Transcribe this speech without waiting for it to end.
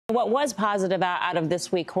What was positive out of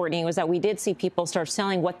this week, Courtney, was that we did see people start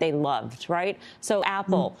selling what they loved, right? So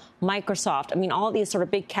Apple, Microsoft, I mean, all these sort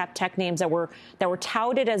of big cap tech names that were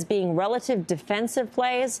touted as being relative defensive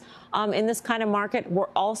plays in this kind of market were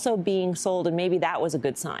also being sold, and maybe that was a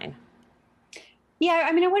good sign. Yeah,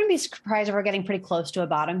 I mean, I wouldn't be surprised if we're getting pretty close to a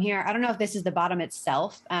bottom here. I don't know if this is the bottom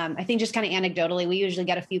itself. I think just kind of anecdotally, we usually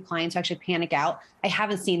get a few clients who actually panic out. I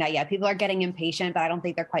haven't seen that yet. People are getting impatient, but I don't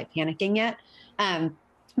think they're quite panicking yet.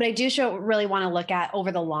 But I do really want to look at over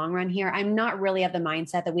the long run here. I'm not really of the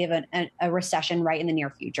mindset that we have a recession right in the near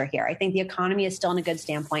future here. I think the economy is still in a good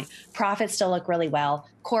standpoint. Profits still look really well.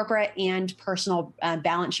 Corporate and personal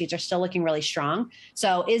balance sheets are still looking really strong.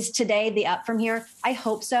 So is today the up from here? I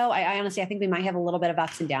hope so. I honestly, I think we might have a little bit of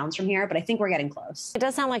ups and downs from here, but I think we're getting close. It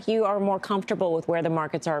does sound like you are more comfortable with where the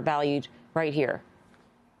markets are valued right here.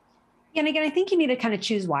 Yeah, and again, I think you need to kind of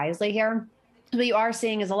choose wisely here. What you are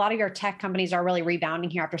seeing is a lot of your tech companies are really rebounding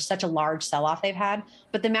here after such a large sell-off they've had.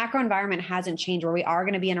 But the macro environment hasn't changed where we are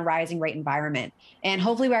going to be in a rising rate environment. And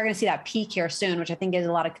hopefully we are going to see that peak here soon, which I think is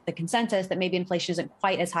a lot of the consensus that maybe inflation isn't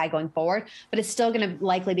quite as high going forward, but it's still going to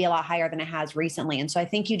likely be a lot higher than it has recently. And so I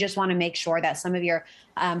think you just want to make sure that some of your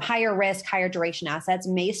higher risk, higher duration assets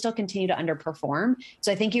may still continue to underperform.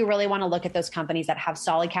 So I think you really want to look at those companies that have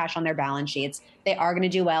solid cash on their balance sheets. They are going to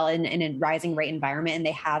do well in a rising rate environment, and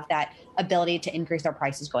they have that ability to increase their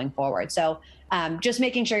prices going forward. So just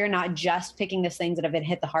making sure you're not just picking the things that have been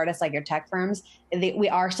hit the hardest, like your tech firms. We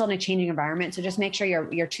are still in a changing environment. So just make sure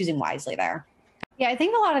you're choosing wisely there. Yeah, I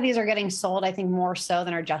think a lot of these are getting sold, I think more so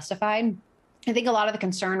than are justified. I think a lot of the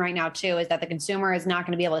concern right now, too, is that the consumer is not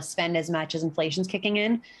going to be able to spend as much as inflation's kicking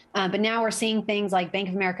in. But now we're seeing things like Bank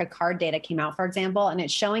of America card data came out, for example, and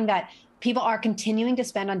it's showing that people are continuing to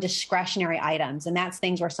spend on discretionary items. And that's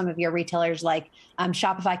things where some of your retailers like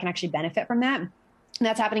Shopify can actually benefit from that. And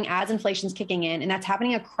that's happening as inflation's kicking in, and that's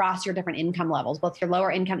happening across your different income levels. Both your lower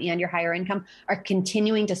income and your higher income are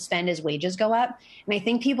continuing to spend as wages go up. And I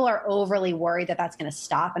think people are overly worried that that's going to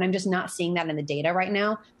stop. And I'm just not seeing that in the data right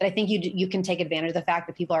now. But I think you can take advantage of the fact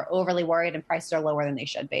that people are overly worried and prices are lower than they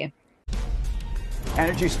should be.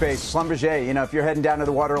 Energy space, Schlumberger, if you're heading down to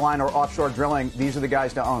the waterline or offshore drilling, these are the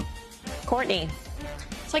guys to own. Courtney.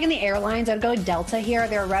 It's like in the airlines, I'd go Delta here.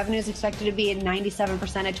 Their revenue is expected to be at 97% at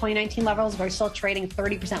 2019 levels. We're still trading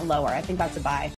 30% lower. I think that's a buy.